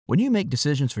When you make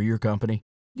decisions for your company,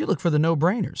 you look for the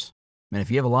no-brainers. And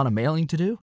if you have a lot of mailing to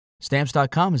do,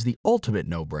 Stamps.com is the ultimate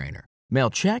no-brainer. Mail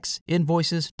checks,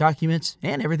 invoices, documents,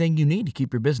 and everything you need to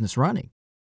keep your business running.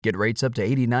 Get rates up to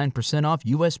 89% off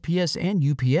USPS and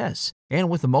UPS. And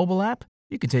with the mobile app,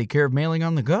 you can take care of mailing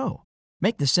on the go.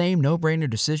 Make the same no-brainer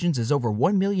decisions as over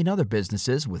 1 million other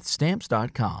businesses with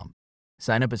Stamps.com.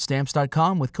 Sign up at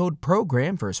Stamps.com with code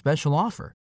PROGRAM for a special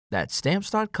offer. That's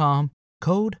Stamps.com,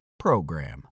 code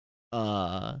PROGRAM.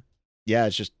 Yeah,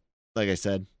 it's just, like I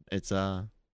said, it's a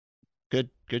good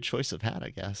choice of hat,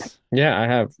 I guess.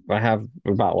 Yeah, I have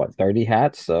about 30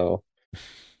 hats, so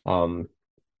I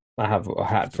have a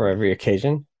hat for every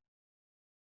occasion.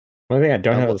 One thing I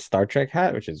don't have is a Star Trek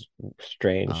hat, which is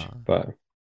strange, but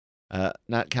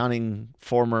not counting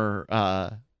former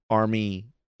Army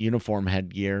uniform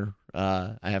headgear,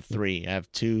 I have 3. I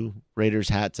have 2 Raiders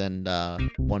hats and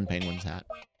 1 Penguins hat.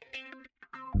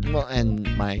 Well,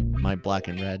 and my black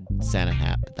and red Santa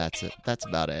hat, but that's it. That's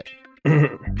about it.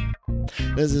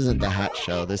 This isn't the hat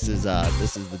show. This is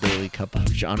the Daily Cup of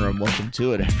Genre, and welcome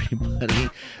to it, everybody.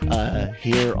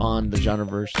 Here on the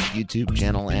Genreverse YouTube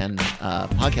channel and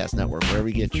podcast network, wherever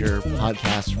you get your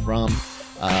podcasts from.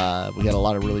 We got a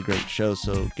lot of really great shows,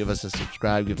 so give us a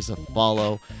subscribe, give us a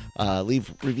follow,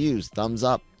 leave reviews, thumbs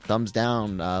up, thumbs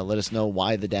down, let us know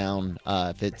why the down.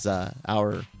 If it's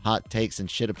our hot takes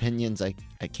and shit opinions, I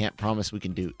can't promise we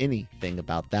can do anything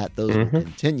about that. Those will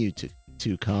continue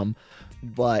to come.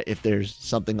 But if there's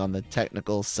something on the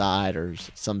technical side or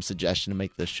some suggestion to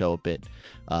make the show a bit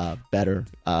better,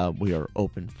 we are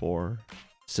open for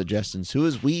suggestions. Who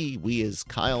is we? We is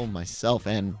Kyle, myself,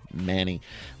 and Manny.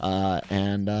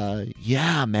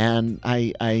 Yeah, man,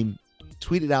 I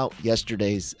tweeted out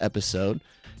yesterday's episode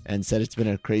and said it's been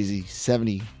a crazy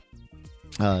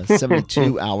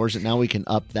 72 hours, and now we can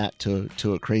up that to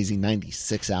a crazy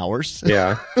 96 hours.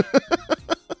 Yeah.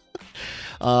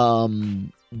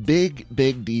 Big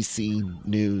DC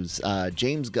news.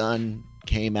 James Gunn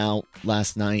came out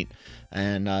last night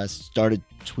and started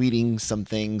tweeting some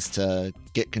things to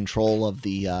get control of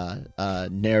the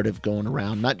narrative going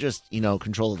around. Not just,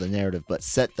 control of the narrative, but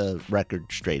set the record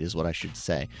straight is what I should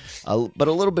say. But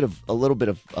a little bit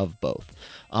of both.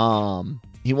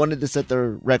 He wanted to set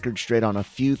the record straight on a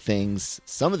few things.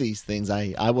 Some of these things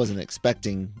I wasn't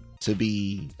expecting to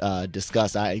be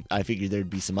discussed. I figured there'd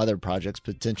be some other projects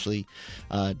potentially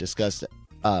discussed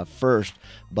first,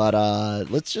 but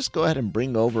let's just go ahead and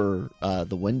bring over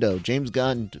the window. James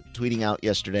Gunn tweeting out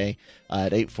yesterday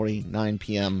at 8:49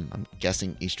 p.m. I'm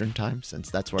guessing Eastern time,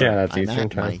 since that's where that's I'm Eastern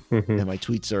at. time. And my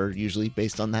tweets are usually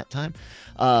based on that time.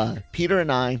 Peter and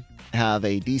I have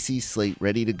a DC slate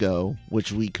ready to go,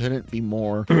 which we couldn't be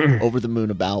more over the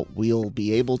moon about. We'll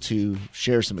be able to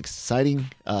share some exciting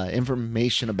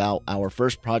information about our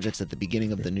first projects at the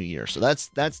beginning of the new year. So that's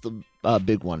the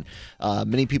big one.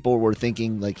 Many people were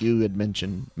thinking, like you had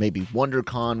mentioned, maybe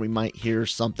WonderCon, we might hear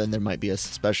something. There might be a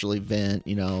special event,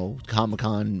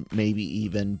 Comic-Con maybe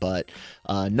even, but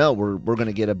no, we're going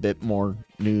to get a bit more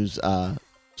news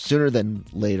sooner than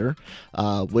later,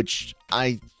 which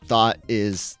I thought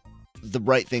is the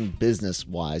right thing business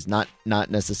wise, not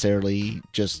necessarily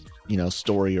just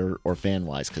story or fan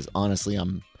wise, because honestly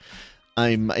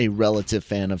I'm a relative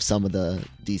fan of some of the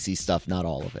DC stuff, not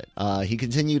all of it. He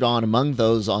continued on. Among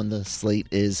those on the slate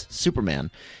is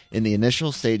Superman. In the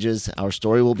initial stages, our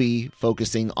story will be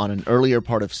focusing on an earlier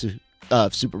part of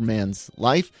Superman's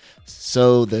life,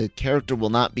 so the character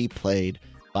will not be played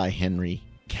by Henry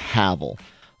Cavill.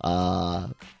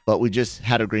 But we just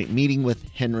had a great meeting with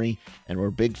Henry, and we're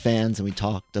big fans, and we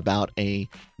talked about a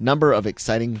number of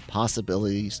exciting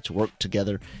possibilities to work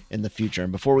together in the future.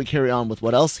 And before we carry on with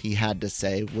what else he had to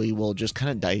say, we will just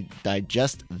kind of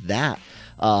digest that.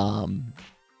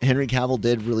 Henry Cavill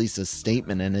did release a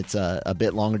statement, and it's a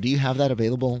bit longer. Do you have that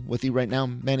available with you right now,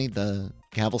 Manny, the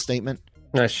Cavill statement?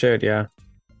 I should, yeah.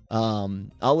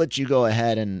 I'll let you go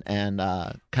ahead and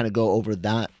kind of go over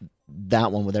that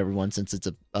one with everyone, since it's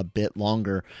a bit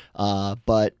longer.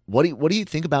 But what do you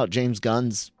think about James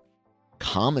Gunn's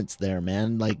comments there,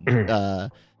 man? Like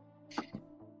the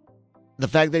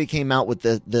fact that he came out with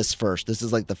this first. This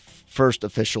is like the first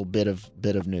official bit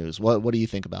of news. What do you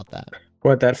think about that?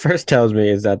 What that first tells me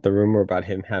is that the rumor about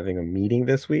him having a meeting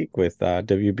this week with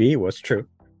WB was true,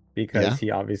 because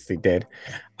he obviously did.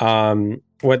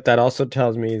 What that also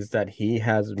tells me is that he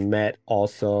has met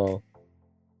also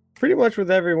pretty much with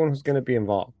everyone who's going to be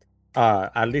involved,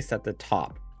 at least at the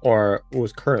top, or who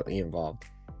is currently involved.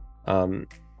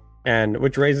 And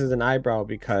which raises an eyebrow,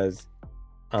 because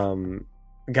Gal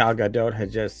Gadot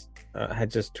had just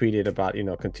tweeted about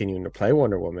continuing to play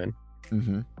Wonder Woman,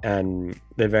 And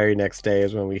the very next day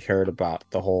is when we heard about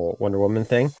the whole Wonder Woman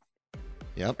thing.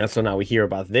 Yep. And so now we hear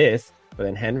about this, but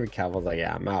then Henry Cavill's like,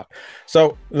 yeah, I'm out.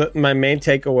 So my main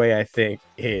takeaway, I think,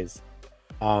 is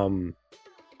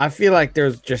I feel like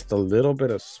there's just a little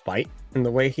bit of spite in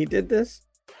the way he did this.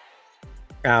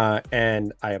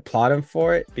 And I applaud him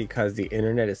for it because the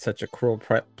internet is such a cruel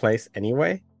place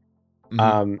anyway.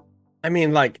 I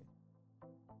mean, like,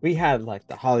 we had like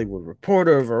the Hollywood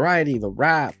Reporter, Variety, The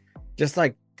Wrap, just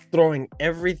like throwing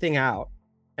everything out,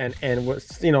 and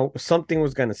was, you know, something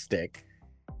was gonna stick.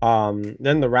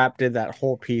 Then The Wrap did that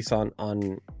whole piece on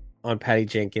Patty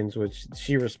Jenkins, which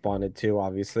she responded to,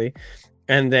 obviously.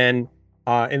 And then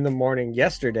in the morning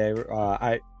yesterday,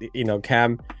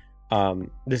 Cam,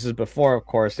 this is before, of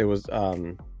course, it was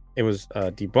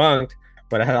debunked,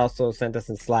 but I had also sent us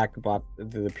in Slack about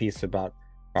the piece about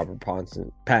Robert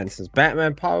Pattinson's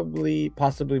Batman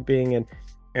possibly being in,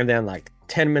 and then like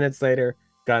 10 minutes later,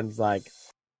 Gunn's like,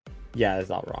 yeah, it's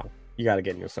all wrong. You got to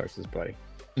get new sources, buddy.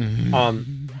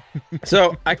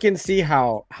 So I can see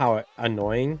how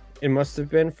annoying it must have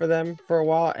been for them for a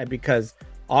while, and because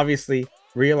obviously,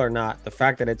 real or not, the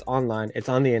fact that it's online, it's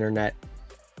on the internet,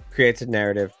 creates a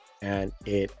narrative, and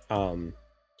it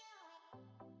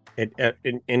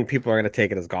people are going to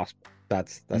take it as gospel.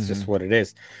 That's just what it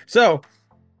is. So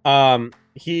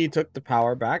he took the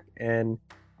power back and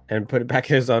put it back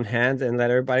in his own hands and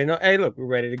let everybody know, hey, look, we're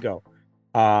ready to go.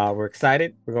 We're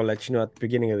excited. We're gonna let you know at the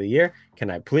beginning of the year. Can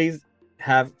I please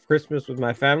have Christmas with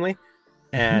my family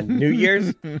and New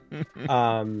Year's?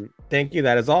 Thank you.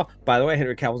 That is all. By the way,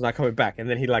 Henry Cavill's not coming back, and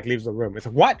then he like leaves the room. It's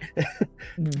like, what?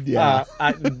 Yeah.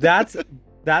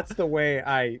 That's the way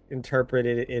I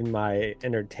interpreted it in my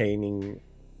entertaining,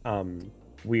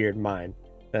 weird mind.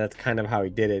 That's kind of how he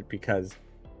did it, because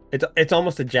it's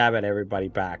almost a jab at everybody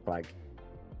back. Like,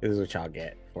 this is what y'all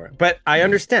get for it. But I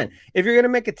understand, if you're gonna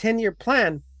make a 10-year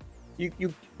plan, you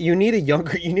need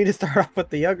to start off with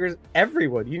the younger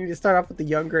everyone. You need to start off with the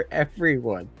younger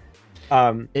everyone.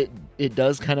 It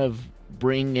does kind of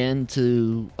bring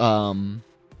into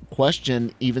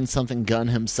question even something Gunn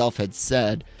himself had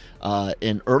said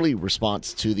in early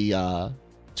response to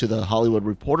the Hollywood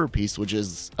Reporter piece, which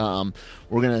is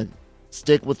we're gonna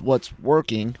stick with what's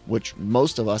working, which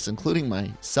most of us, including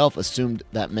myself, assumed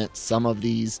that meant some of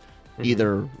these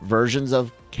either versions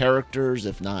of characters,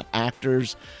 if not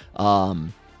actors,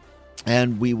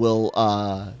 and we will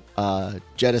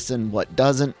jettison what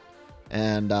doesn't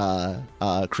and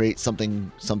create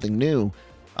something new.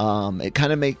 It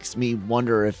kind of makes me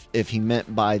wonder if he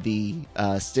meant by the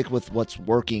stick with what's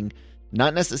working,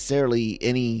 not necessarily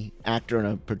any actor in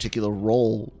a particular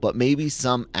role, but maybe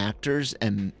some actors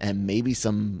and maybe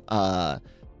some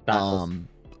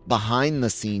behind the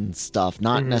scenes stuff,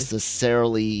 not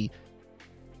necessarily.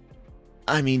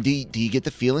 I mean, do you get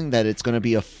the feeling that it's going to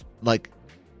be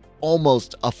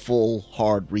almost a full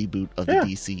hard reboot of the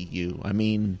DCU? I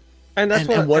mean, and that's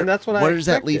what where does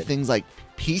that leave things like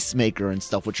Peacemaker and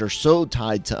stuff, which are so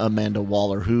tied to Amanda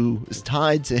Waller, who is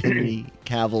tied to Henry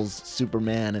Cavill's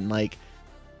Superman, and like,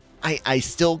 I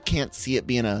still can't see it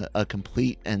being a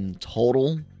complete and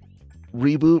total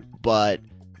reboot, but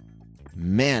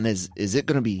man, is it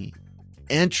going to be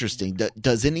interesting?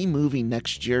 Does any movie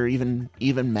next year even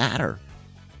matter?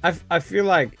 I feel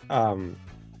like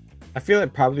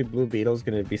probably Blue Beetle is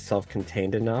going to be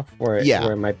self-contained enough where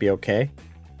it might be okay.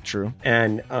 True.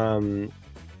 And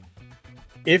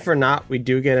if or not, we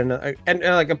do get another, and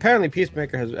like apparently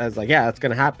Peacemaker has like, yeah, that's going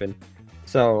to happen.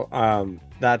 So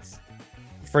that's,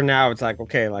 for now, it's like,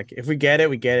 okay, like if we get it,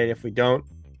 we get it. If we don't,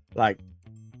 like,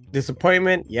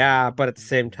 disappointment, yeah, but at the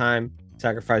same time,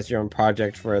 sacrifice your own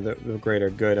project for the greater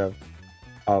good of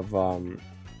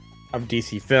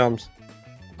DC films.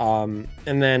 And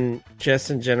then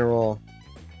just in general,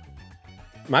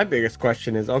 my biggest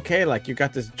question is, okay, like, you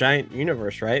got this giant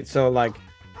universe, right? So like,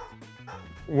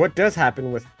 what does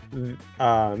happen with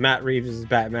Matt Reeves'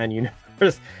 Batman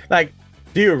universe? Like,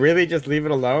 do you really just leave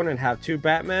it alone and have two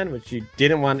Batman, which you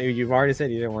didn't want to, you've already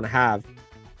said you didn't want to have?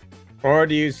 Or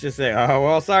do you just say, oh,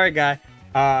 well, sorry, guy,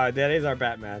 that is our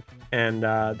Batman, and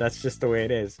that's just the way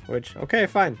it is, which, okay,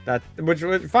 fine. Which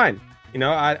was fine. You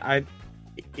know,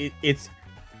 it's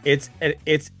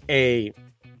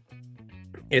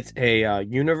a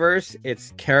universe,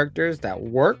 it's characters that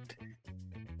worked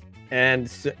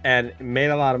and made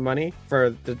a lot of money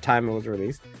for the time it was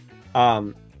released.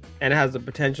 And it has the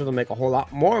potential to make a whole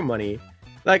lot more money.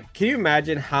 Like, can you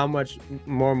imagine how much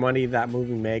more money that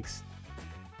movie makes,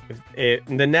 the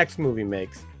next movie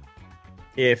makes,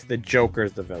 if the Joker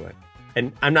is the villain?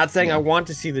 And I'm not saying I want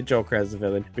to see the Joker as the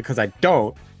villain, because I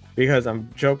don't, because I'm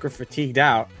Joker fatigued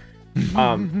out.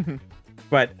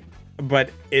 but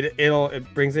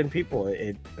it brings in people,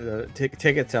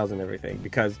 ticket sales and everything,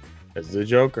 because it's the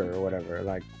Joker or whatever,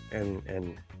 like,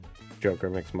 and Joker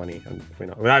makes money, and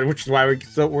which is why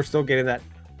we're still getting that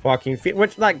Joaquin Phoenix,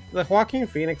 which, like, the Joaquin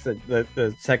Phoenix,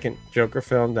 the second Joker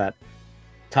film that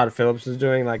Todd Phillips is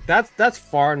doing, like, that's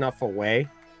far enough away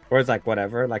where it's like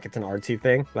whatever, like it's an artsy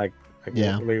thing, like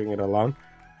yeah, leaving it alone.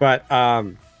 But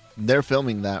they're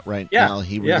filming that right now.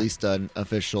 He released an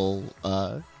official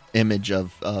image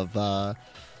of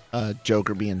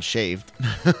Joker being shaved.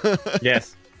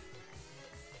 Yes.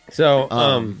 So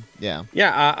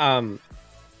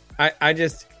I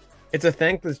just, it's a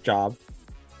thankless job,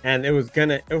 and it was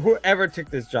whoever took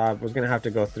this job was gonna have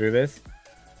to go through this,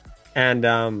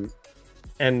 and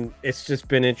it's just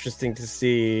been interesting to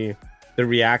see the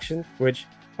reaction, which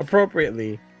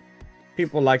appropriately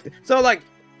people liked it. So, like,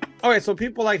 okay, so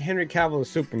people like Henry Cavill as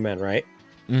Superman, right?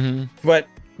 Mm-hmm. But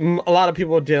a lot of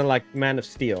people didn't like Man of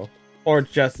Steel or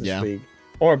Justice League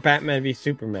or Batman v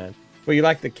Superman, but you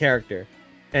like the character,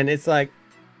 and it's like,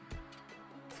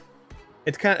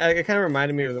 it kind of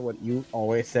reminded me of what you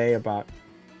always say about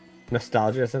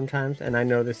nostalgia sometimes, and I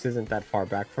know this isn't that far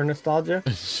back for nostalgia,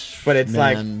 but it's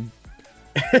like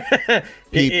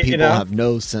people have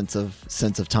no sense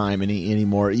of time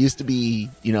anymore. It used to be,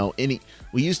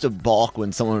 we used to balk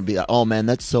when someone would be like, "Oh man,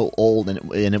 that's so old,"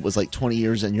 and it was like 20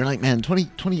 years, and you're like, "Man, 20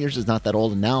 years is not that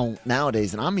old." And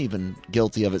nowadays, and I'm even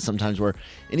guilty of it sometimes, where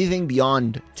anything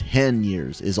beyond 10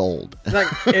 years is old.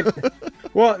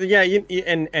 Well, yeah,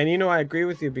 and I agree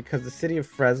with you, because the city of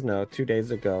Fresno 2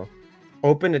 days ago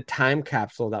opened a time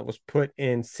capsule that was put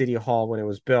in City Hall when it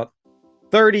was built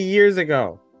 30 years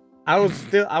ago. I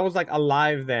was like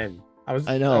alive then.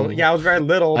 I know. I was very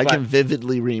little. I can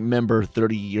vividly remember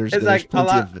 30 years ago. There's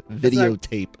plenty of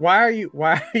videotape. Like,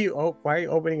 why are you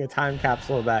opening a time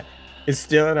capsule that is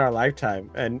still in our lifetime,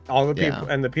 and all the people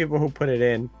and the people who put it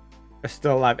in are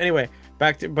still alive? Anyway,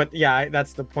 that's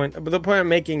the point. But the point I'm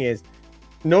making is,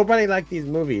 nobody liked these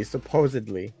movies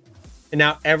supposedly, and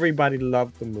now everybody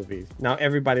loved the movies. Now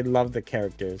everybody loved the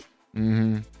characters.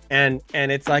 Mm-hmm. And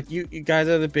it's like, you guys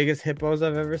are the biggest hippos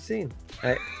I've ever seen.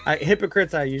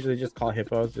 Hypocrites I usually just call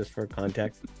hippos, just for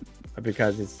context,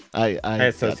 because I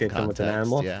associate them with an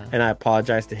animal, and I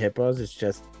apologize to hippos. It's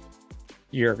just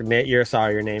you're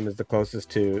sorry, your name is the closest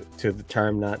to the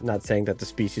term. Not saying that the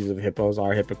species of hippos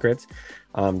are hypocrites.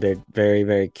 They're very,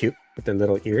 very cute with their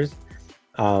little ears.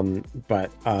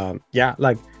 Like,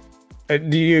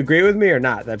 do you agree with me or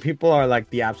not that people are like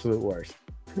the absolute worst?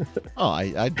 Oh,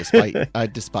 I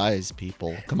despise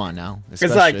people. Come on now,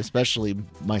 especially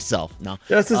myself. No,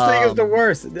 Justice League is the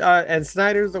worst, and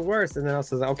Snyder's the worst. And then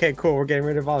also, okay, cool, we're getting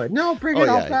rid of all that. No, bring it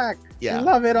all back. Yeah, I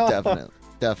love it all.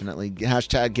 Definitely.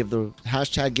 Hashtag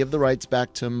give the rights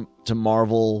back to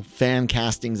Marvel. Fan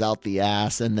casting's out the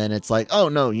ass, and then it's like, oh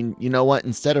no, you know what?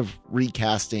 Instead of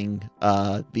recasting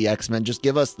the X-Men, just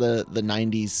give us the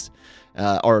 90s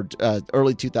or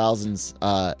early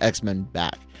 2000s X-Men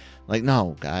back. Like,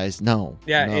 no, guys, no.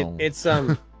 Yeah, no. It's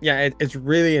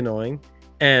really annoying.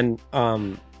 And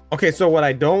okay, so what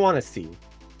I don't want to see,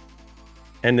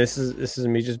 and this is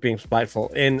me just being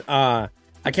spiteful. And I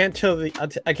can't tell you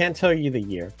the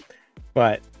year,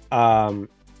 but the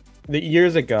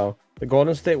years ago, the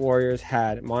Golden State Warriors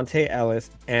had Monte Ellis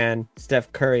and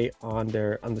Steph Curry on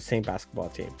the same basketball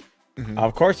team. Mm-hmm.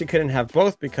 Of course, you couldn't have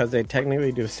both because they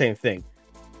technically do the same thing.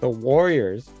 The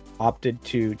Warriors opted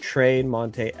to trade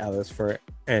Monte Ellis for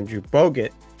Andrew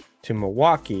Bogut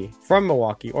from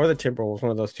Milwaukee or the Timberwolves, one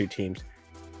of those two teams.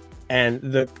 And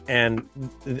the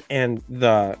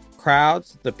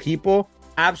crowds, the people,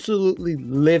 absolutely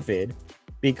livid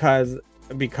because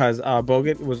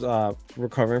Bogut was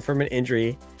recovering from an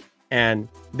injury, and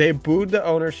they booed the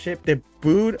ownership. They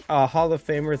booed Hall of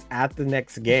Famers at the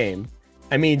next game.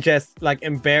 I mean, just like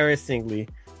embarrassingly.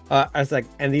 I was like,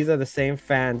 and these are the same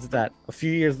fans that a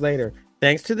few years later,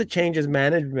 thanks to the changes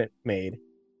management made,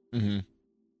 mm-hmm.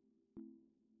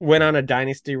 went on a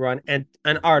dynasty run and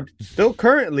are still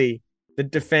currently the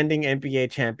defending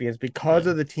NBA champions because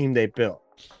of the team they built.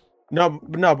 No,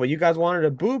 but you guys wanted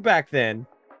to boo back then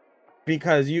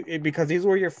because these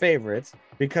were your favorites,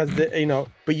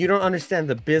 but you don't understand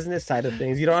the business side of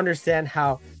things. You don't understand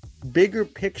how bigger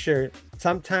picture,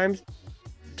 sometimes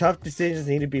tough decisions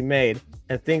need to be made.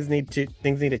 And things need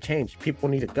to change. People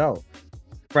need to go.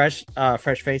 Fresh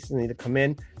faces need to come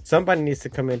in. Somebody needs to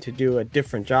come in to do a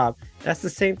different job. That's the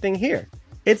same thing here.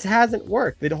 It hasn't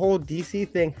worked. The whole DC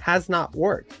thing has not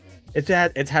worked. It's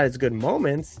had its good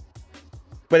moments,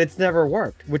 but it's never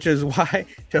worked. Which is why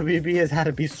WB has had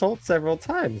to be sold several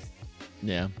times.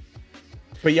 Yeah.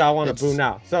 But y'all want to boo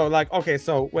now. So like, okay,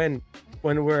 so when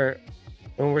we're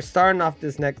when we're starting off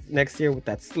this next year with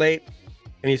that slate,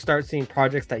 and you start seeing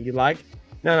projects that you like,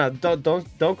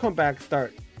 don't come back and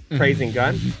start praising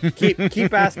Gunn.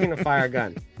 Keep asking to fire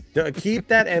Gunn. Keep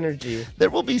that energy. There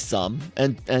will be some,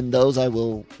 and those I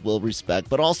will respect,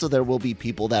 but also there will be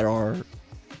people that are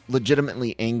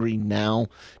legitimately angry now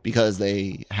because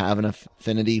they have an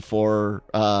affinity for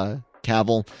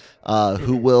Cavill,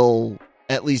 who will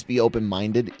at least be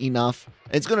open-minded enough.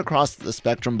 It's going to cross the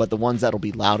spectrum, but the ones that'll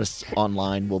be loudest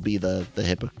online will be the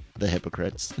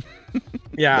hypocrites.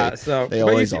 Yeah, they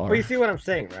always are. But you see what I'm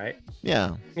saying, right?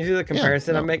 Yeah. You see the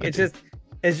comparison I'm making?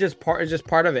 It's just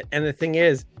part of it. And the thing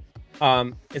is,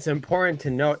 it's important to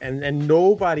note, and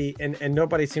nobody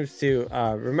seems to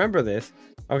remember this.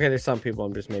 Okay, there's some people,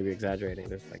 I'm just maybe exaggerating.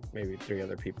 There's like maybe 3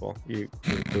 other people, you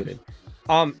included.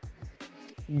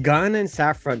 Gunn and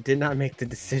Safran did not make the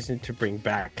decision to bring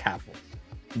back Cavill.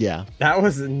 Yeah, that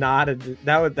was not.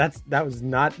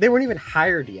 They weren't even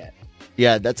hired yet.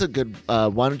 Yeah, that's a good.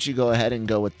 Why don't you go ahead and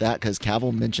go with that? Because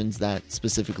Cavill mentions that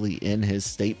specifically in his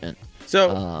statement.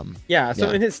 So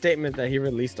in his statement that he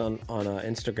released on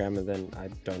Instagram, and then I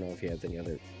don't know if he has any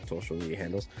other social media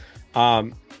handles.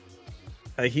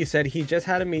 He said he just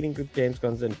had a meeting with James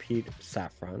Gunn and Pete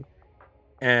Safran.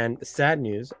 And sad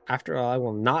news, after all, I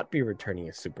will not be returning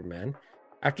as Superman.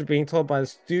 After being told by the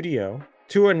studio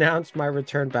to announce my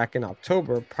return back in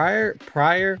October,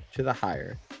 prior to the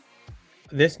hire.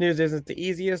 This news isn't the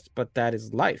easiest, but that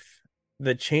is life.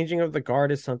 The changing of the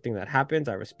guard is something that happens.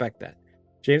 I respect that.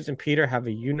 James and Peter have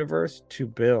a universe to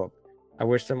build. I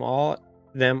wish them all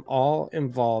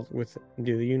involved with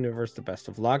the universe the best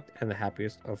of luck and the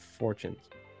happiest of fortunes.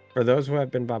 For those who have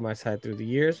been by my side through the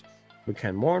years, we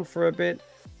can mourn for a bit,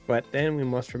 but then we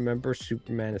must remember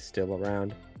Superman is still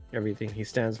around. Everything he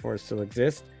stands for still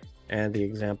exists, and the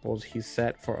examples he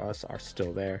set for us are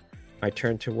still there. My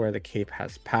turn to wear the cape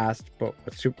has passed, but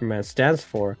what Superman stands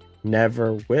for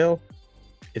never will.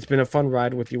 It's been a fun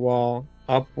ride with you all,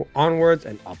 onwards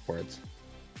and upwards.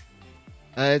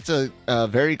 It's a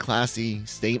very classy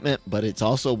statement, but it's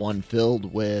also one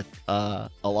filled with a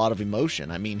lot of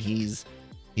emotion. I mean, he's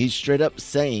straight up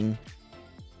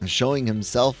showing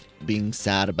himself being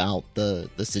sad about the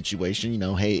situation. You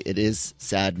know, hey, it is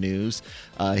sad news.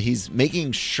 He's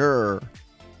making sure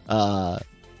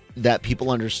that people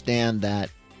understand that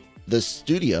the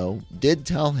studio did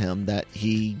tell him that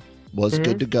he was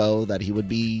good to go, that he would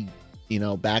be,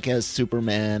 back as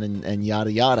Superman and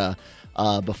yada yada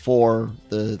before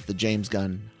the James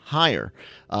Gunn hire.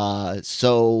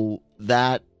 So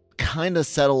that kind of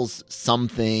settles some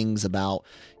things about,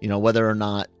 whether or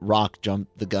not Rock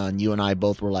jumped the gun. You and I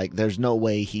both were like, there's no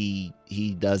way he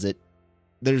does it.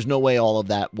 There's no way all of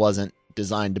that wasn't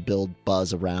designed to build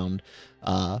buzz around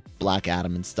Black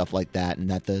Adam and stuff like that, and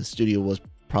that the studio was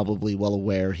probably well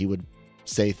aware he would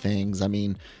say things. I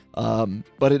mean,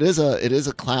 but it is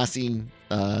a classy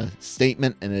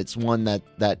statement, and it's one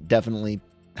that definitely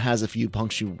has a few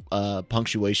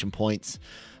punctuation points.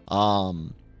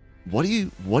 What do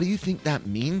you think that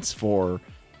means for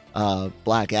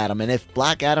Black Adam? And if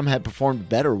Black Adam had performed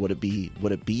better, would it be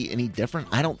any different?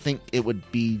 I don't think it would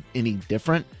be any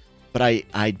different, but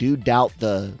I do doubt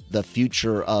the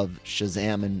future of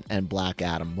Shazam and Black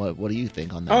Adam. What do you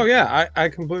think on that? Oh yeah, I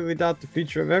completely doubt the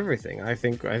future of everything. I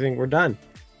think we're done.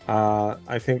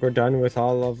 I think we're done with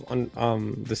all of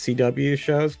the CW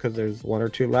shows, because there's 1 or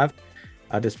 2 left.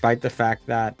 Despite the fact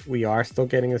that we are still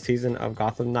getting a season of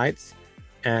Gotham Knights,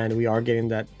 and we are getting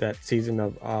that season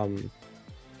of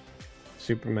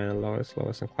Superman and Lois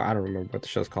and Clark. I don't remember what the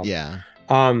show's called. Yeah.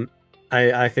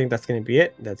 I think that's going to be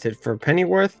it. That's it for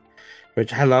Pennyworth,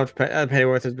 which I loved.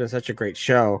 Pennyworth has been such a great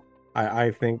show.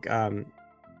 I think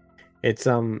it's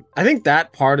I think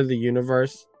that part of the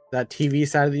universe, that TV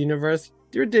side of the universe,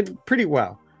 did pretty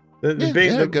well.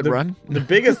 The good run. The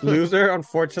biggest loser,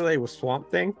 unfortunately, was Swamp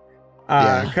Thing.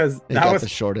 Because that was the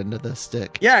short end of the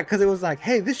stick. Yeah, because it was like,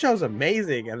 hey, this show's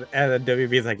amazing, and then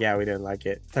WB's like, yeah, we didn't like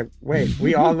it. It's like, wait,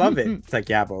 we all love it. It's like,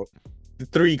 yeah, but the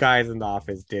 3 guys in the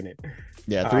office didn't.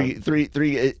 Yeah, three.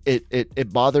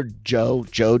 It bothered Joe.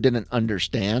 Joe didn't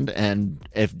understand, and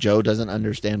if Joe doesn't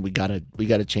understand, we gotta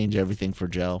change everything for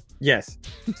Joe. Yes.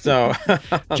 So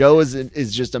Joe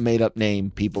is just a made up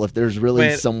name, people. If there's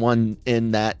really someone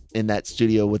in that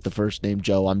studio with the first name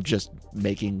Joe, I'm just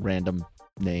making random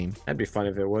name. That'd be fun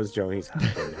if it was Joe. He's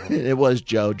it was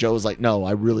Joe. Joe was like, no,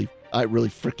 I really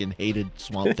freaking hated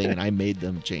Swamp Thing, and I made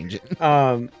them change it.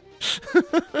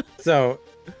 So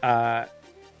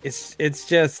it's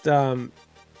just I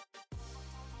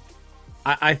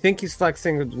think he's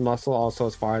flexing the muscle also,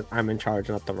 as far as I'm in charge,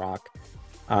 not The Rock.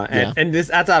 And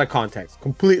that's out of context,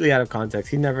 completely out of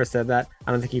context. He never said that.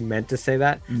 I don't think he meant to say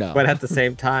that. No. But at the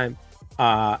same time,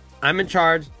 I'm in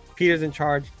charge. Peter's in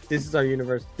charge. This is our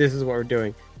universe. This is what we're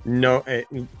doing. No,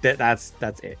 that's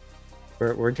it.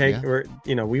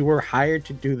 We were hired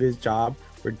to do this job.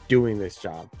 We're doing this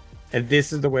job, and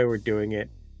this is the way we're doing it.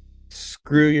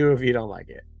 Screw you if you don't like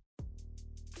it.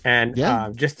 And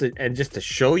just to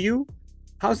show you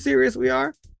how serious we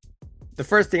are, the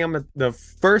first thing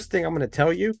I'm gonna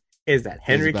tell you is that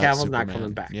Henry Cavill's not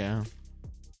coming back. Yeah.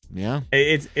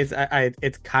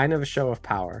 It's kind of a show of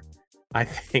power, I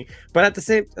think. But at the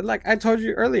same, like I told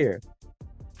you earlier,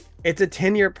 it's a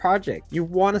 10-year project. You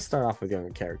want to start off with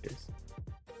younger characters.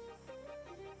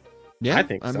 Yeah, I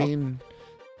think so. I mean,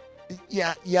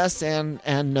 yeah, yes, and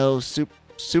no.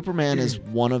 Superman is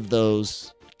one of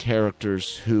those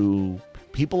characters who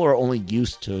people are only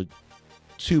used to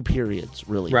two periods,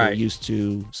 really. Right. They're used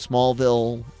to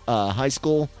Smallville high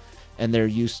school, and they're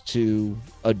used to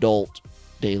adult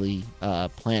Daily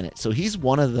Planet. So he's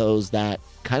one of those that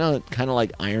kind of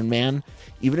like Iron Man.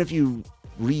 Even if you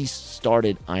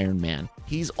restarted Iron Man,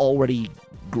 he's already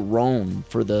grown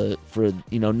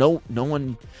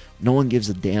no one gives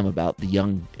a damn about the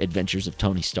young adventures of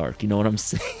Tony Stark. You know what I'm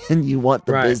saying? You want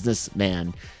the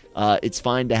businessman. It's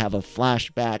fine to have a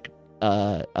flashback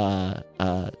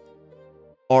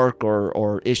arc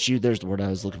or issue. There's the word I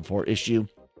was looking for, issue.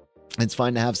 It's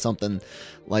fine to have something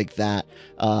like that.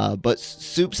 But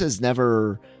Soups has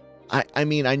never... I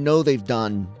mean, I know they've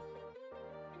done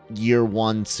year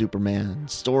one Superman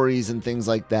stories and things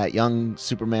like that, young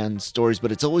Superman stories, but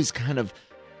it's always kind of...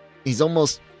 He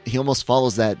almost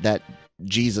follows that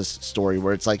Jesus story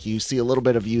where it's like you see a little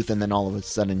bit of youth and then all of a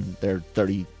sudden they're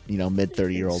 30, mid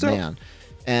 30-year-old man.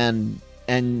 And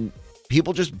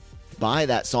people just buy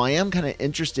that. So I am kind of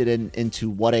interested into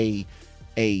what a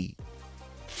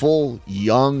full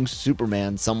young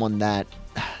Superman, someone that,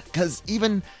 because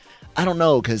even, I don't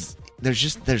know, because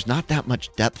there's not that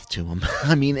much depth to him.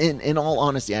 I mean, in all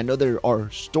honesty, I know there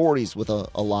are stories with a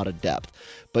lot of depth,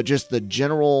 but just the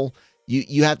general,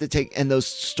 you have to take, and those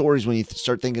stories, when you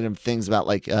start thinking of things about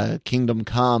like Kingdom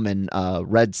Come and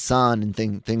Red Sun and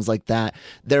things like that,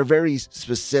 they're very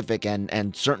specific,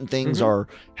 and certain things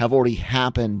have already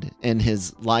happened in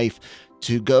his life.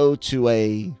 To go to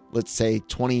a, let's say,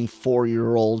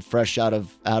 24-year-old fresh out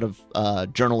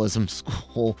of journalism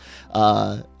school,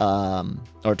 or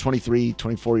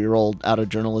 24-year-old out of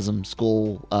journalism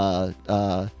school,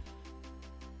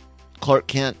 Clark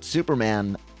Kent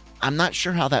Superman, I'm not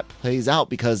sure how that plays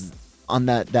out, because on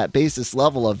that basis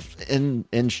level of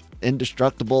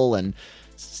indestructible and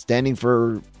standing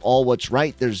for all what's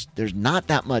right, there's not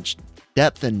that much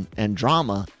depth and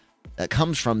drama that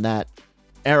comes from that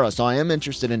era. So I am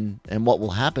interested in what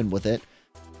will happen with it,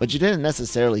 but you didn't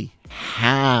necessarily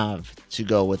have to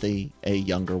go with a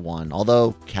younger one,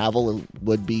 although Cavill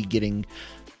would be getting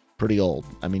pretty old.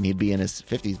 I mean, he'd be in his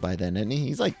 50s by then, isn't he?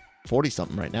 He's like 40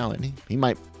 something right now, isn't he? He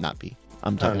might not be.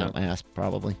 I'm talking out my ass,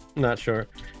 probably. Not sure,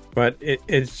 but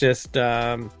it's just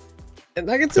like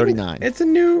it's 39. It's a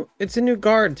new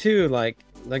guard too. Like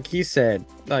he said,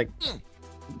 like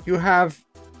you're gonna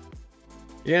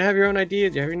have your own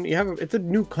ideas. It's a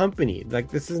new company. Like,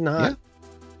 this is not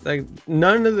like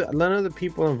none of the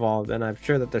people involved, and I'm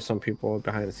sure that there's some people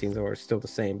behind the scenes that are still the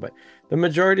same, but the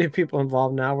majority of people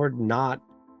involved now were not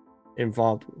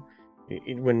involved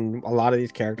when a lot of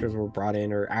these characters were brought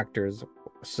in, or actors.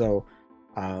 So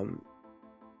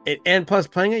and plus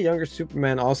playing a younger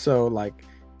Superman also like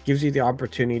gives you the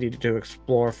opportunity to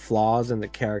explore flaws in the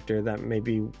character that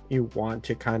maybe you want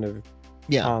to kind of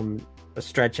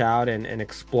stretch out and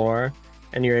explore,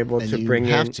 and you're able to bring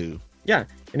in and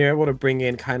you're able to bring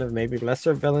in kind of maybe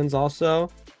lesser villains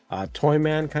also.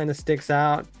 Toyman kind of sticks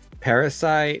out.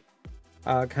 Parasite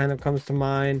kind of comes to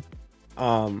mind.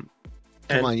 Come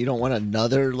on, you don't want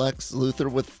another Lex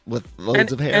Luthor with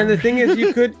loads of hair. And the thing is,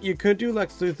 you could do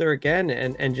Lex Luthor again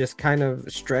and just kind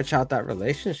of stretch out that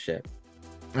relationship.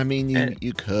 I mean,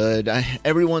 you could.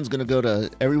 Everyone's gonna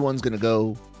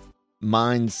go.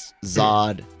 Mine's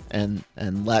Zod and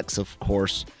Lex, of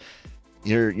course.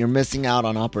 You're missing out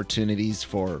on opportunities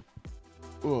for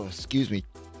Brainiac,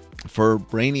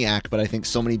 but I think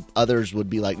so many others would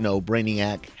be like, no,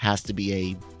 Brainiac has to be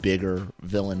a bigger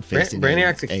villain facing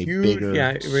Brainiac's a huge, bigger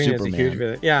Brainiac's Superman. a huge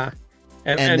villain. Yeah.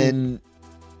 And then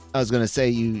I was going to say,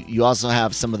 you also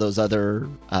have some of those other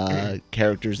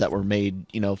characters that were made,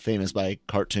 famous by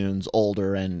cartoons,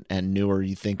 older and newer.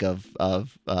 You think of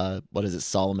what is it,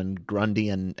 Solomon Grundy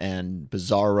and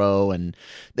Bizarro, and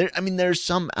there's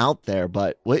some out there,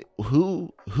 but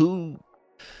who?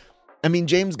 I mean,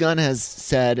 James Gunn has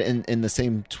said in the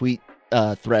same tweet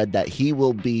thread that he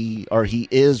will be, or he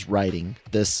is writing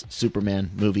this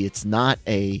Superman movie. It's not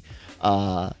a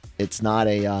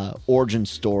origin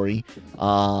story.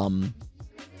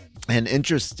 And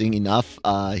interesting enough,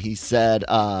 he said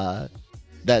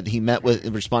that he met with,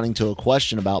 responding to a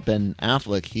question about Ben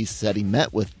Affleck, he said he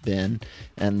met with Ben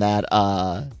and that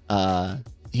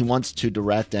he wants to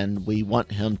direct and we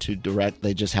want him to direct.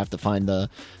 They just have to find the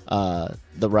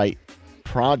right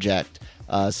project.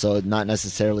 So not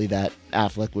necessarily that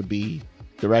Affleck would be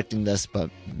directing this,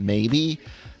 but maybe.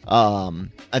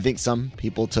 I think some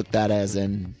people took that as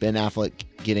in Ben Affleck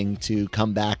getting to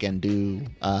come back and do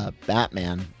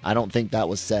Batman. I don't think that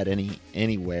was said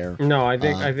anywhere. No, I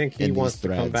think he wants to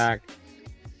come back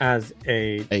as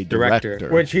a director,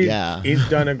 which he's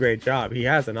done a great job. He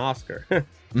has an Oscar.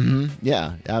 Mm-hmm.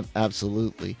 Yeah,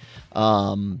 absolutely.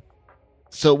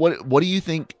 So what do you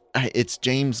think? It's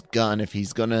James Gunn, if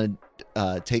he's gonna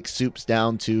take Soups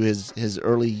down to his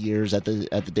early years at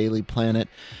the Daily Planet.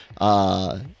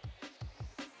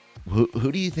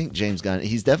 Who do you think James Gunn?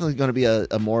 He's definitely going to be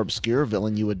a more obscure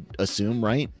villain, you would assume,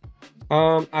 right?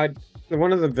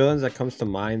 One of the villains that comes to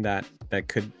mind that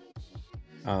could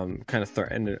kind of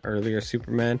threaten an earlier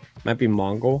Superman might be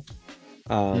Mongol.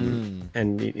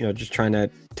 And just trying to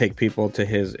take people to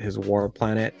his war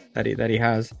planet that he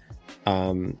has.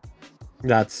 I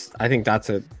think that's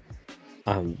a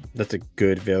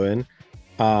good villain.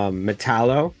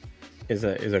 Metallo is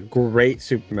a great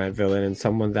Superman villain and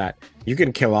someone that you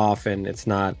can kill off, and it's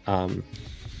not a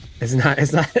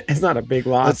big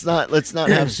loss. Let's not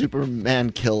have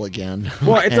Superman kill again.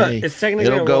 Well, it's technically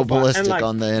it'll go ballistic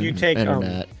on the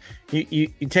internet. He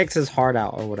takes his heart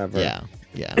out or whatever. Yeah.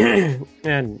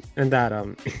 and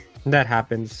that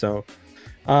happens. So,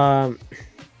 and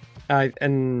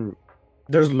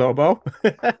there's Lobo,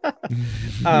 but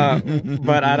I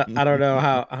don't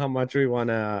know how much we want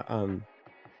to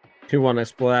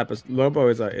explore that. But Lobo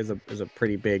is a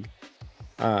pretty big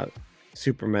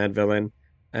Superman villain,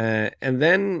 and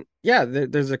then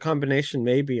there's a combination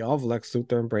maybe of Lex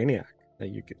Luthor and Brainiac that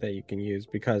you can use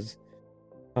because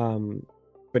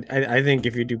but I think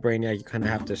if you do Brainiac, you kind of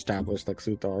have to establish Lex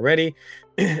Luthor already,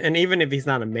 and even if he's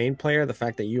not a main player, the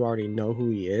fact that you already know who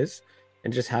he is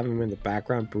and just have him in the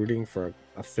background brooding for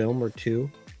a film or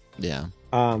two,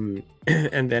 and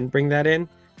then bring that in,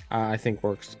 I think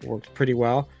works pretty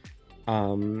well.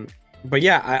 But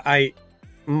yeah, I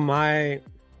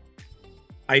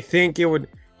think it would.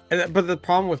 But the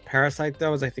problem with Parasite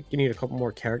though is I think you need a couple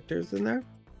more characters in there,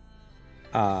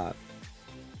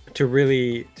 to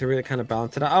really kind of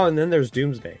balance it out. Oh, and then there's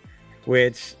Doomsday,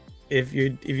 which if you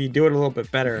do it a little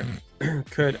bit better,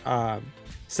 could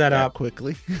set up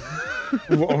quickly.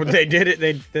 Well, they did it.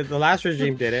 The last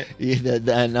regime did it. Yeah,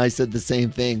 and I said the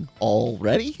same thing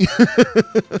already.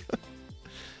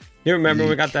 You remember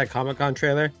we got that Comic-Con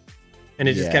trailer, and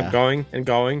it just kept going and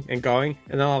going and going,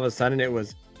 and then all of a sudden it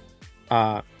was,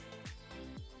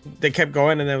 they kept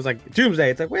going, and then it was like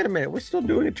Doomsday. It's like, wait a minute, we're still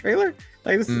doing a trailer?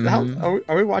 Like this is how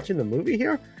are we watching the movie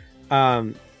here?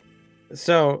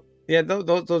 So yeah, those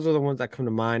are the ones that come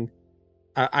to mind.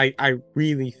 I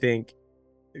really think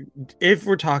if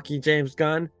we're talking James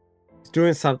Gunn, he's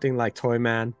doing something like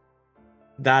Toyman.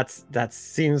 That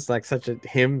seems like such a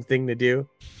him thing to do,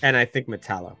 and I think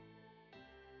Metallo.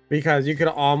 Because you can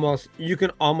almost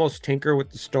tinker with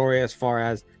the story as far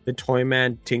as the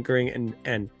Toyman tinkering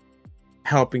and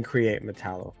helping create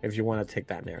Metallo, if you want to take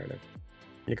that narrative,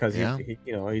 because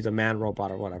he's a man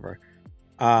robot or whatever,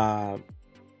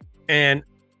 and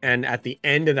at the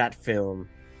end of that film,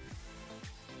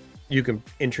 you can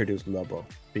introduce Lobo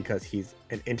because he's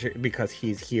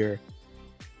here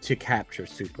to capture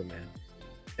Superman,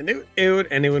 and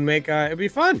it would make it'd be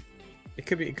fun. It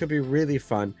could be really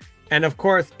fun. And of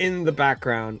course, in the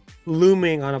background,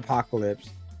 looming on Apocalypse,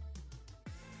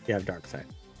 you have Darkseid.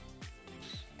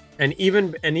 And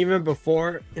even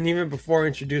before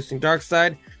introducing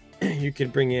Darkseid, you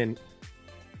could bring in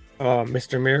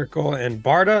Mr. Miracle and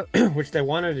Barda, which they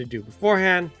wanted to do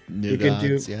beforehand. You could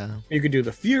do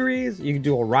the Furies. You could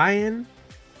do Orion.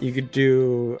 You could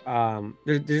do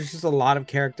there's just a lot of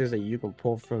characters that you can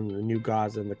pull from the New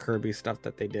Gods and the Kirby stuff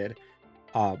that they did,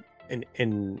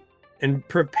 in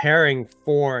preparing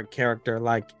for a character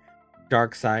like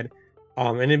Darkseid,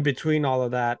 and in between all of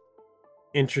that,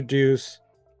 introduce,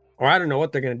 or I don't know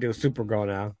what they're gonna do with Supergirl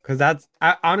now, because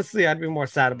honestly I'd be more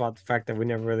sad about the fact that we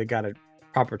never really got a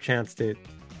proper chance to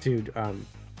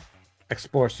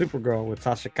explore Supergirl with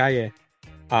Sasha Calle.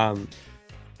 I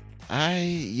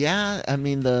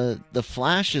mean the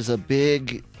Flash is a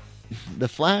big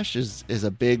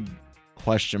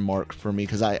question mark for me,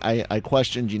 because I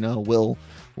questioned,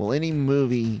 will any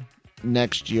movie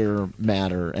next year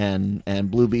matter,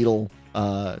 and Blue Beetle,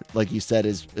 like you said,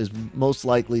 is most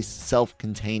likely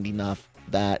self-contained enough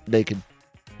that they could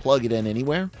plug it in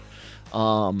anywhere.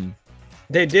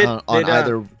 They did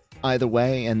on either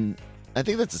way, and I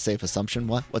think that's a safe assumption.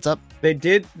 What's up? They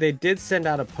did send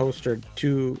out a poster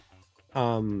to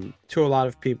a lot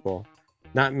of people,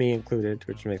 not me included,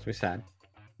 which makes me sad,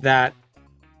 that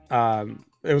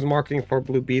it was marketing for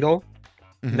Blue Beetle.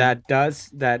 Mm-hmm. that does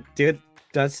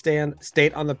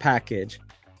state on the package,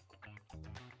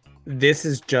 this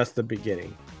is just the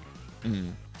beginning.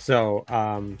 Mm. So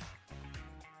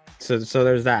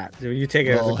there's that. You take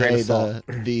it as a grain of salt.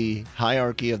 The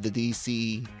hierarchy of the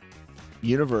DC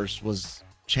universe was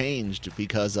changed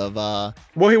because of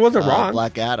he wasn't wrong.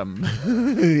 Black Adam.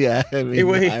 Yeah, I mean,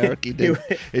 the hierarchy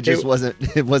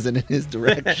it wasn't in his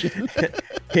direction.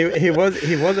 he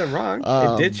wasn't wrong.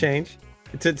 It did change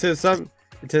to some.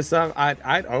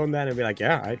 I'd own that and be like,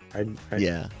 yeah, I kind of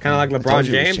like LeBron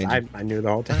James. I knew the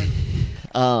whole time.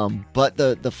 But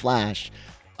the Flash,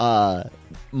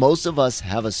 most of us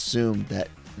have assumed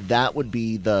that would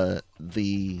be the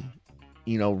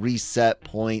reset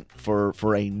point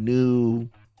for a new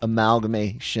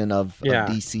amalgamation of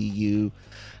DCU.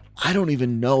 I don't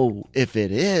even know if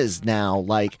it is now.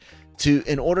 Like,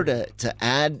 in order to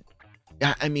add,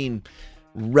 I mean,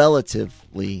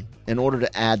 relatively, in order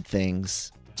to add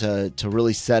things to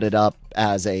really set it up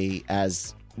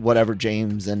as whatever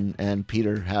James and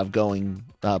Peter have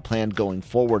planned going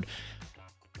forward,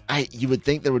 you would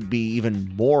think there would be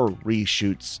even more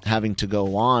reshoots having to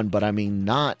go on, but I mean,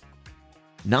 not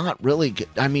really.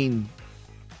 I mean,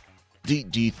 do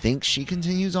you think she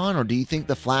continues on, or do you think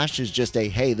the Flash is just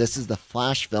hey, this is the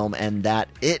Flash film, and that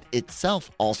it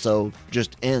itself also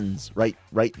just ends right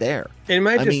there? It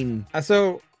might.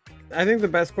 So I think the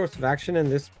best course of action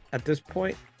at this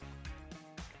point,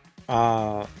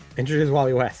 introduce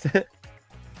Wally West.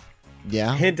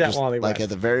 Yeah, hint at Wally West. Like at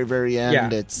the very, very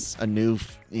end, it's a new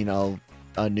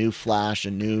Flash,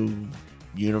 a new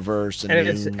universe,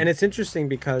 and it's interesting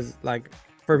because, like,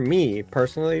 for me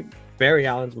personally, Barry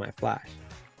Allen's my Flash,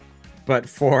 but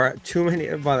for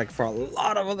a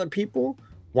lot of other people,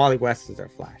 Wally West is their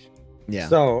Flash. Yeah.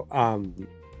 So I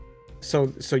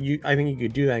think you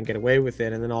could do that and get away with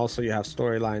it, and then also you have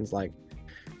storylines like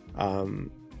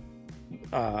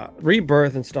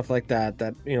Rebirth and stuff like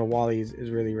that Wally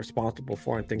is really responsible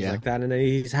for, and things like that. And then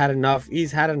he's had enough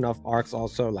arcs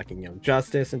also, like in Young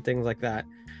Justice and things like that,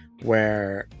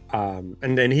 where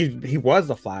and then he was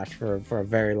the Flash for a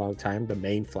very long time, the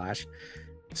main Flash.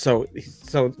 So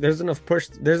there's enough push.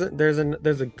 There's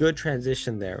a good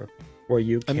transition there where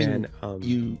you can.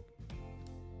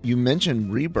 You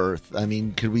mentioned Rebirth. I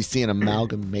mean, could we see an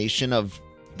amalgamation of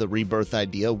the Rebirth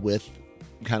idea with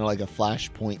kind of like a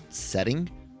Flashpoint setting?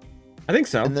 I think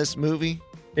so. In this movie,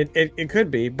 it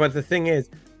could be, but the thing is,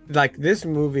 like, this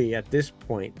movie at this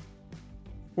point,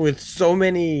 with so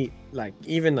many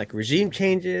even regime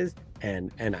changes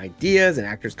and ideas and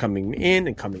actors coming in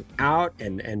and coming out,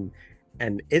 and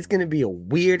it's going to be a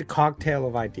weird cocktail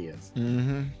of ideas,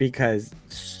 because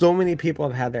so many people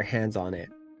have had their hands on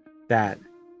it that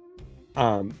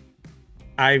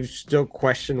I still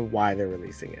question why they're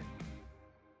releasing it.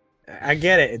 I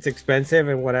get it; it's expensive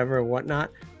and whatever and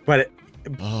whatnot, but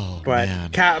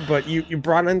you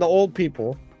brought in the old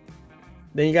people,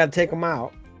 then you got to take them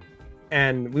out,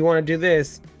 and we want to do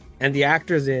this, and the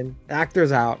actors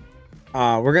out.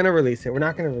 We're gonna release it. We're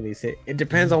not gonna release it. It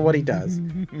depends on what he does.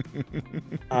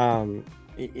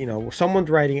 Someone's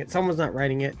writing it, someone's not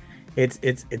writing it.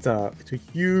 It's a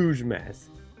huge mess,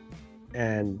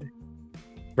 and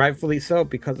rightfully so,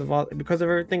 because of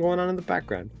everything going on in the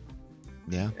background.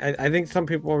 Yeah, I think some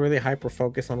people are really hyper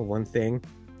focused on one thing,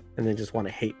 and they just want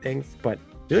to hate things. But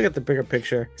you look at the bigger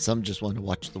picture. Some just want to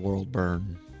watch the world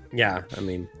burn. Yeah, I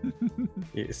mean,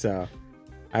 so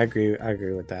I agree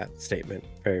with that statement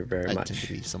very, very much. I tend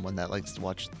to be someone that likes to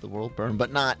watch the world burn,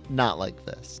 but not like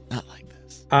this. Not like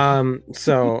this. The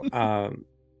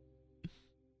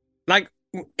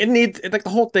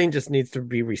whole thing just needs to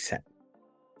be reset.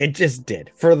 It just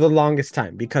did for the longest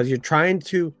time, because you're trying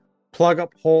to plug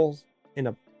up holes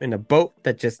in a boat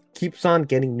that just keeps on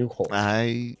getting new holes.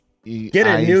 Get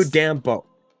a new damn boat.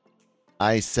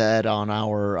 I said on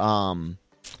our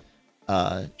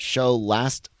show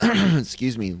last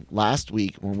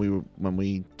week when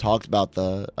we talked about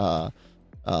the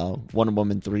Wonder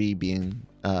Woman 3 being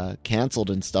canceled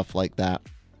and stuff like that,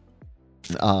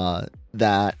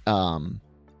 that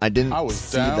I didn't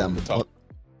see them.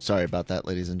 Sorry about that,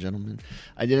 ladies and gentlemen.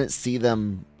 I didn't see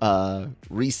them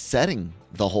resetting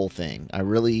the whole thing. I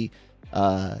really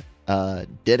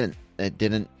didn't. It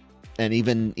didn't and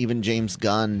even James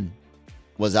Gunn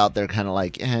was out there kind of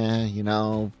like,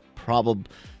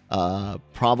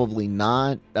 probably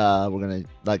not. We're gonna,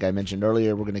 like I mentioned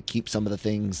earlier, we're gonna keep some of the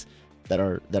things that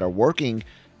are working.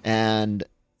 And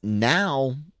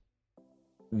now,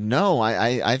 no,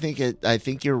 I think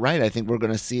you're right. I think we're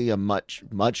gonna see a much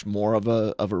more of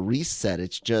a reset.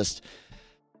 It's just,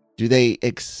 do they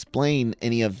explain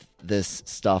any of this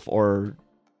stuff, or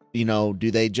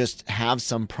do they just have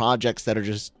some projects that are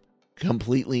just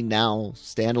completely now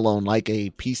standalone, like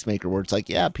a Peacemaker, where it's like,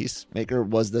 yeah, Peacemaker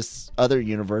was this other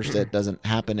universe that doesn't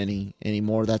happen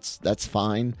anymore. That's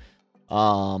fine.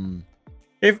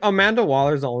 If Amanda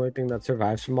Waller's the only thing that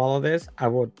survives from all of this, I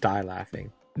will die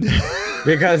laughing.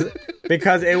 because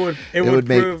it would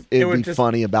be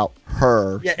funny about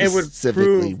her. Yeah, it would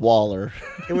specifically Waller.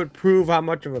 It would prove how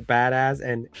much of a badass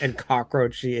and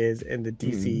cockroach she is in the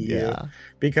DCU. Yeah.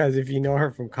 Because if you know her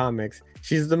from comics,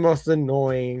 she's the most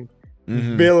annoying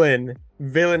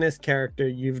villainous character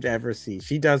you've ever seen.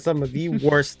 She does some of the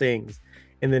worst things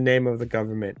in the name of the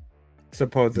government,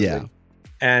 supposedly. Yeah.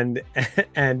 And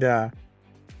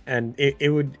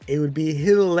it would be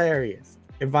hilarious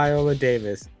if Viola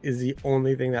Davis is the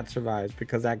only thing that survives,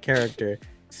 because that character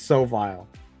is so vile.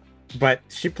 But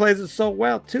she plays it so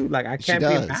well too. Like, I can't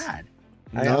be mad.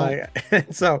 No.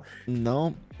 So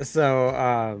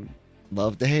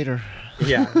love to hate her.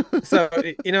 Yeah. So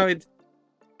it's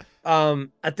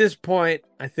at this point,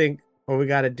 I think what we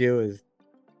got to do is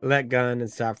let Gunn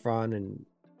and Saffron and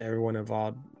everyone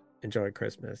involved enjoy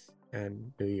Christmas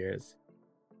and New Year's.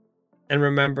 And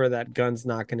remember that Gunn's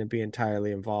not going to be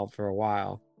entirely involved for a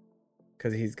while,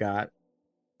 because he's got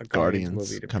a Guardians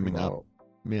movie to coming promote. up.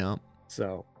 Yeah.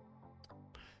 So,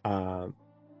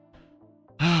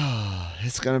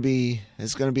 it's gonna be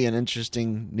an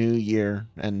interesting new year,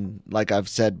 and like I've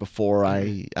said before,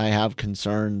 I have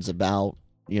concerns about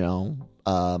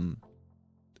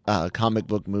comic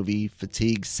book movie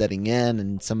fatigue setting in,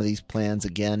 and some of these plans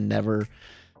again never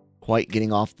quite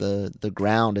getting off the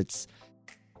ground.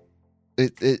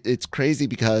 It's crazy,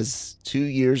 because 2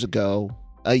 years ago,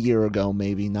 a year ago,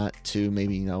 maybe not two,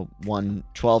 maybe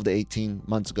 12 to 18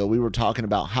 months ago, we were talking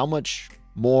about how much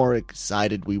more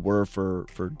excited we were for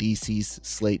DC's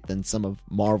slate than some of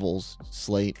Marvel's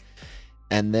slate.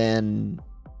 And then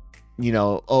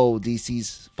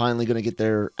DC's finally going to get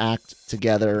their act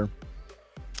together,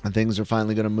 and things are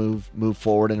finally going to move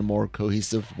forward in a more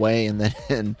cohesive way. And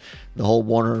then the whole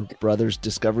Warner Brothers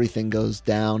Discovery thing goes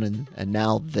down, and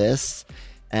now this.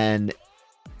 And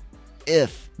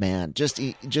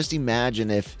just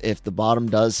imagine if the bottom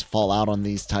does fall out on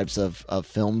these types of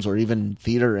films, or even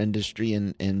theater industry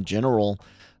in general.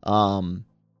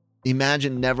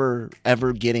 Imagine never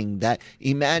ever getting that.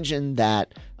 Imagine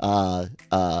that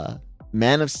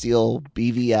Man of Steel,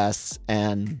 BVS,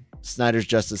 and Snyder's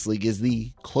Justice League is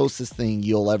the closest thing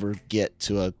you'll ever get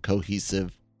to a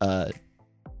cohesive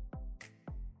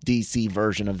DC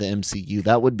version of the MCU.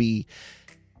 That would be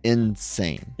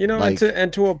insane.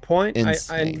 And to a point,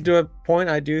 insane.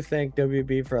 I do thank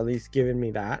WB for at least giving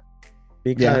me that,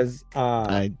 because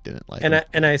I didn't like it. it.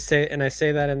 And I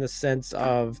say that in the sense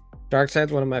of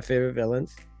Darkseid's one of my favorite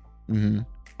villains. Mm-hmm.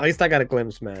 At least I got a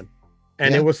glimpse, man.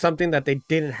 And it was something that they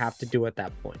didn't have to do at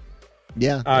that point.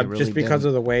 Yeah, really just because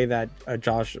of the way that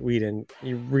Josh Whedon,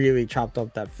 he really chopped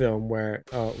up that film where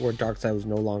Darkseid was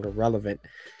no longer relevant.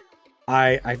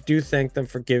 I do thank them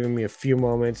for giving me a few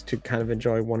moments to kind of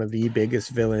enjoy one of the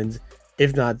biggest villains,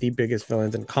 if not the biggest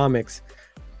villains in comics.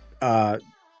 That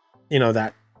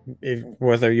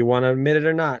whether you want to admit it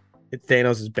or not,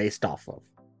 Thanos is based off of.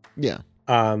 Yeah.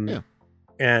 And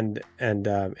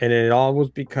it all was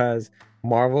because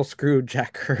Marvel screwed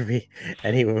Jack Kirby,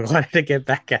 and he wanted to get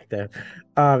back at them.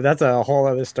 That's a whole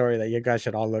other story that you guys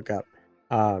should all look up.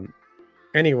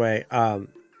 Anyway,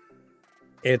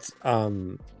 it's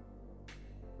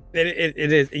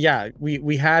it is, yeah.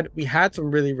 We had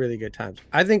some really, really good times.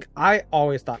 I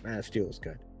always thought Man of Steel was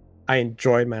good. I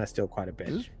enjoyed Man of Steel quite a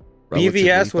bit.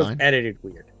 BVS was edited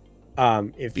weird.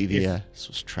 If BVS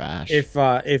was trash.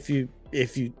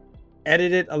 If you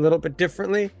edit it a little bit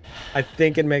differently, I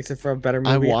think it makes it for a better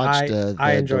movie. I watched the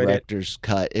director's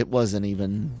cut. It wasn't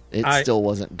even. Still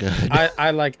wasn't good.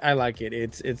 I like it.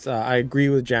 It's. I agree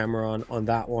with Jammer on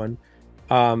that one.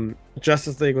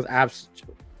 Justice League was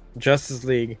Justice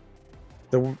League.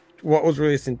 What was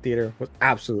released in theater was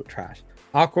absolute trash.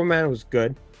 Aquaman was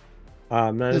good.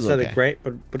 Not necessarily great,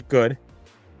 but good.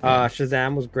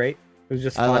 Shazam was great. It was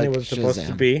just fun. It was supposed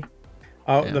to be.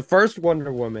 The first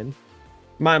Wonder Woman,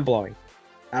 mind blowing,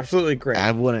 absolutely great.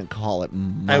 I wouldn't call it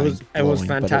mind-blowing. It was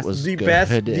fantastic.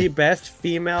 The best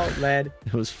female led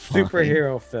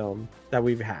superhero film that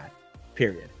we've had.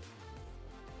 period.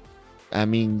 I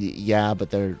mean, yeah,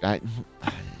 but they're...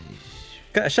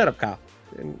 Shut up, Kyle.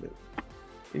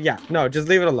 Yeah, no, just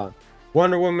leave it alone.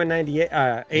 Wonder Woman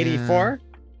 84?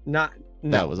 Not...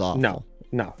 No, that was awful.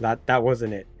 No, that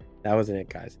wasn't it. That wasn't it,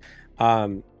 guys.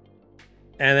 And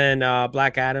then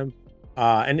Black Adam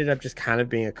ended up just kind of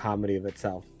being a comedy of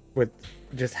itself with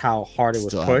just how hard it was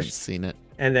Still pushed. Haven't seen it.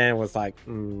 And then it was like,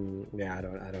 yeah, I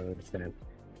don't understand.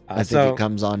 I think it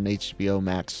comes on HBO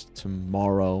Max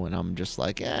tomorrow, and I'm just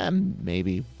like,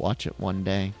 maybe watch it one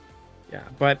day. Yeah,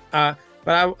 but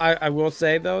I will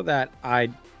say though that I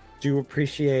do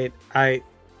appreciate the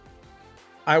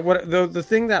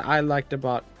thing that I liked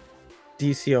about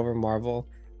DC over Marvel,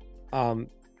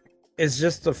 is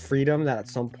just the freedom that at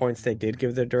some points they did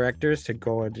give their directors to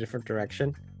go a different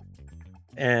direction,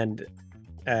 and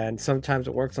sometimes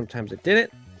it worked, sometimes it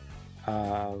didn't.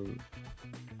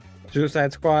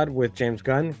 Suicide Squad with James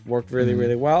Gunn worked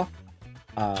really well.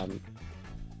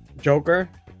 Joker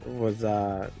was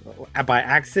by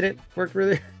accident worked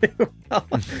really well.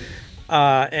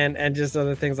 And just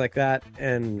other things like that.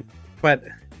 But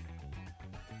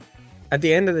at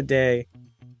the end of the day,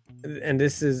 and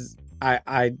this is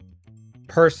I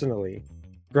personally,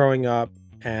 growing up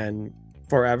and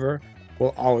forever,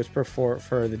 will always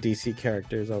prefer the DC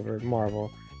characters over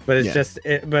Marvel. But it's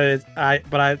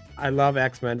I love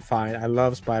X-Men, fine. I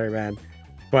love Spider-Man,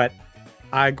 but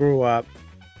I grew up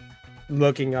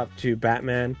looking up to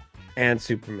Batman and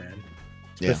Superman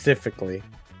specifically,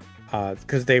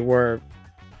 because those were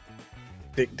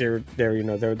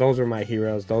my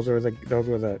heroes. Those were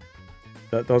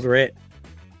it.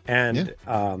 And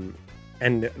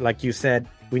and like you said,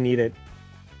 we needed.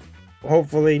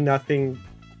 Hopefully, nothing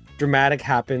dramatic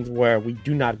happens where we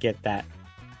do not get that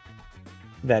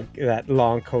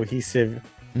long cohesive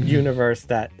universe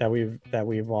that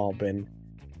we've all been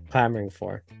clamoring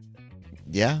for.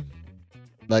 Yeah,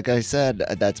 like I said,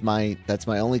 that's my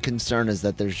only concern, is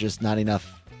that there's just not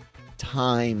enough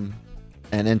time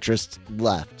and interest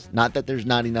left. Not that there's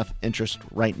not enough interest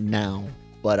right now,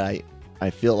 but I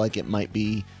feel like it might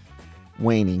be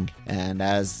waning, and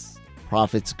as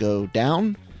profits go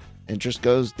down, interest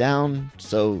goes down,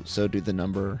 so do the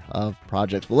number of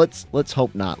projects. Well, let's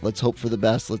hope not. Let's hope for the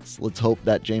best. Let's hope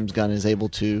that James Gunn is able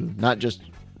to not just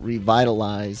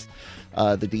revitalize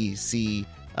the DC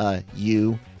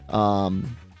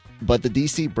but the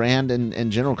DC brand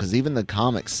in general, because even the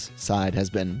comics side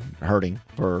has been hurting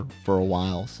for a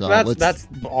while. So that's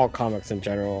all comics in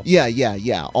general.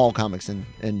 Yeah, all comics in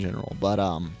general. But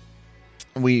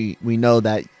we know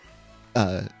that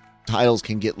titles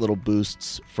can get little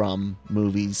boosts from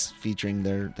movies featuring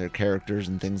their characters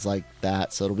and things like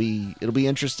that. So it'll be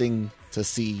interesting to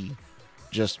see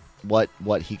just what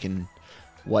he can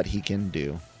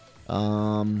do.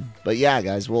 But yeah,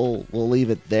 guys, we'll leave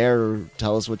it there.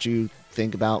 Tell us what you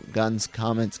think about Gunn's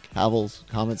comments, Cavill's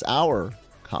comments, our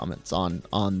comments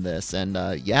on this. And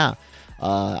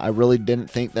I really didn't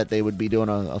think that they would be doing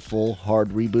a full hard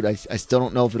reboot. I still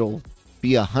don't know if it'll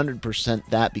be 100%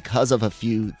 that, because of a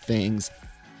few things,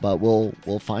 but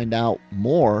we'll find out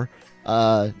more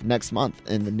next month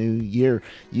in the new year.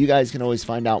 You guys can always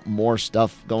find out more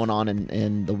stuff going on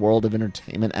in the world of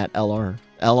entertainment at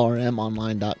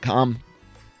lrmonline.com.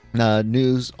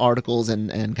 News, articles,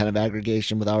 and kind of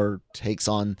aggregation with our takes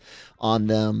on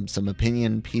them, some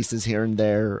opinion pieces here and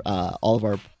there, all of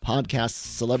our podcasts,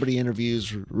 celebrity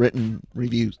interviews, written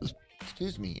reviews,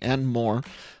 and more,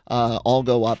 all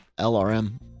go up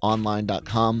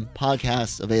lrmonline.com.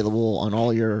 Podcasts available on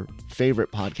all your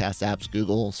favorite podcast apps: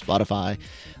 Google, Spotify,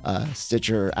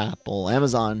 Stitcher, Apple,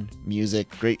 Amazon Music.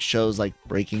 Great shows like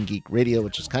Breaking Geek Radio,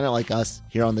 which is kind of like us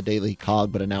here on the Daily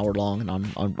Cog, but an hour long, and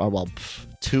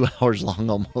 2 hours long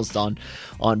almost on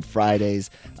Fridays.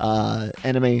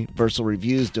 Anime Versal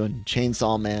Reviews, doing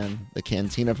Chainsaw Man, The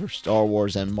Cantina for Star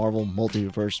Wars, and Marvel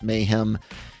Multiverse Mayhem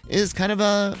is kind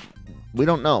of we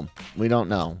don't know.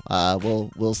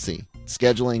 We'll see.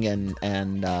 Scheduling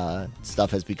and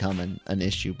stuff has become an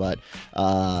issue, but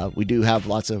we do have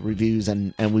lots of reviews,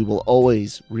 and we will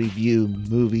always review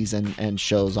movies and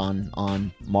shows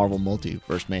on Marvel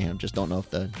Multiverse Mayhem. Just don't know if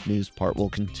the news part will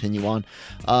continue on.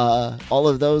 All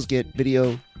of those get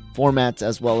video formats,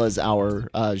 as well as our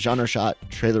genre shot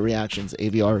trailer reactions,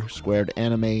 AVR squared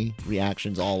anime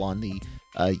reactions, all on the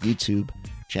YouTube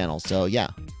channel. So yeah,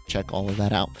 check all of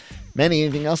that out. Manny,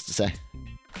 anything else to say?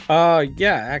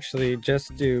 Yeah, actually,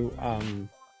 just to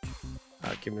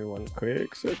give me one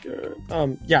quick second.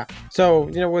 Yeah, so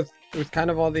with kind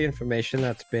of all the information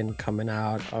that's been coming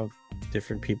out of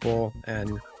different people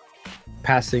and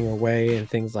passing away and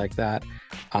things like that,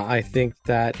 I think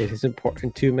that it is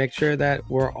important to make sure that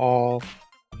we're all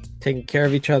taking care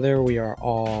of each other. We are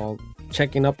all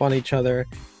checking up on each other.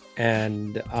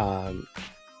 And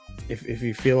if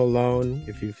you feel alone,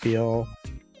 if you feel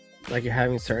like you're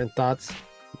having certain thoughts,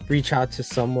 reach out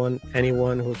to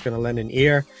anyone who's going to lend an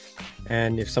ear.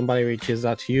 And if somebody reaches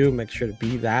out to you, make sure to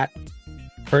be that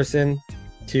person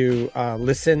to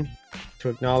listen, to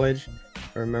acknowledge.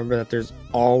 Remember that there's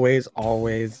always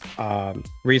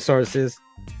resources.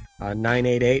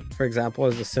 988, for example,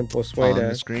 is the simplest way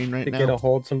to get a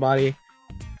hold of somebody,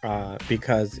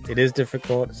 because it is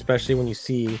difficult, especially when you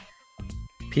see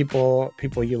people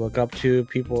you look up to,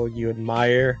 people you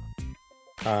admire,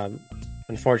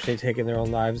 unfortunately taking their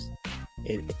own lives.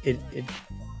 It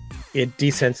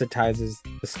desensitizes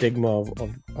the stigma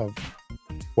of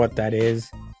what that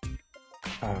is.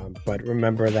 But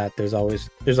remember that there's always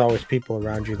people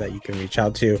around you that you can reach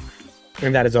out to,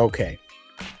 and that is okay.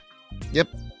 Yep,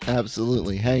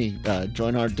 absolutely. Hey,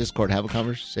 join our Discord, have a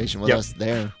conversation with us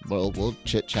there. We'll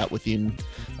chit chat with you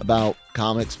about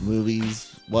comics,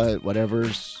 movies, whatever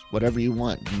you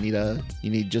want. You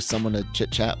need just someone to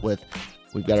chit chat with.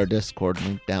 We've got our Discord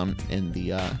link down in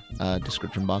the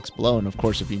description box below. And of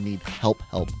course, if you need help,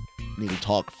 need to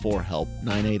talk for help,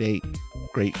 988,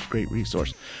 great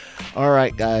resource. All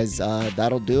right, guys,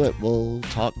 that'll do it. We'll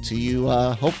talk to you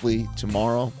hopefully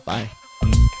tomorrow. Bye.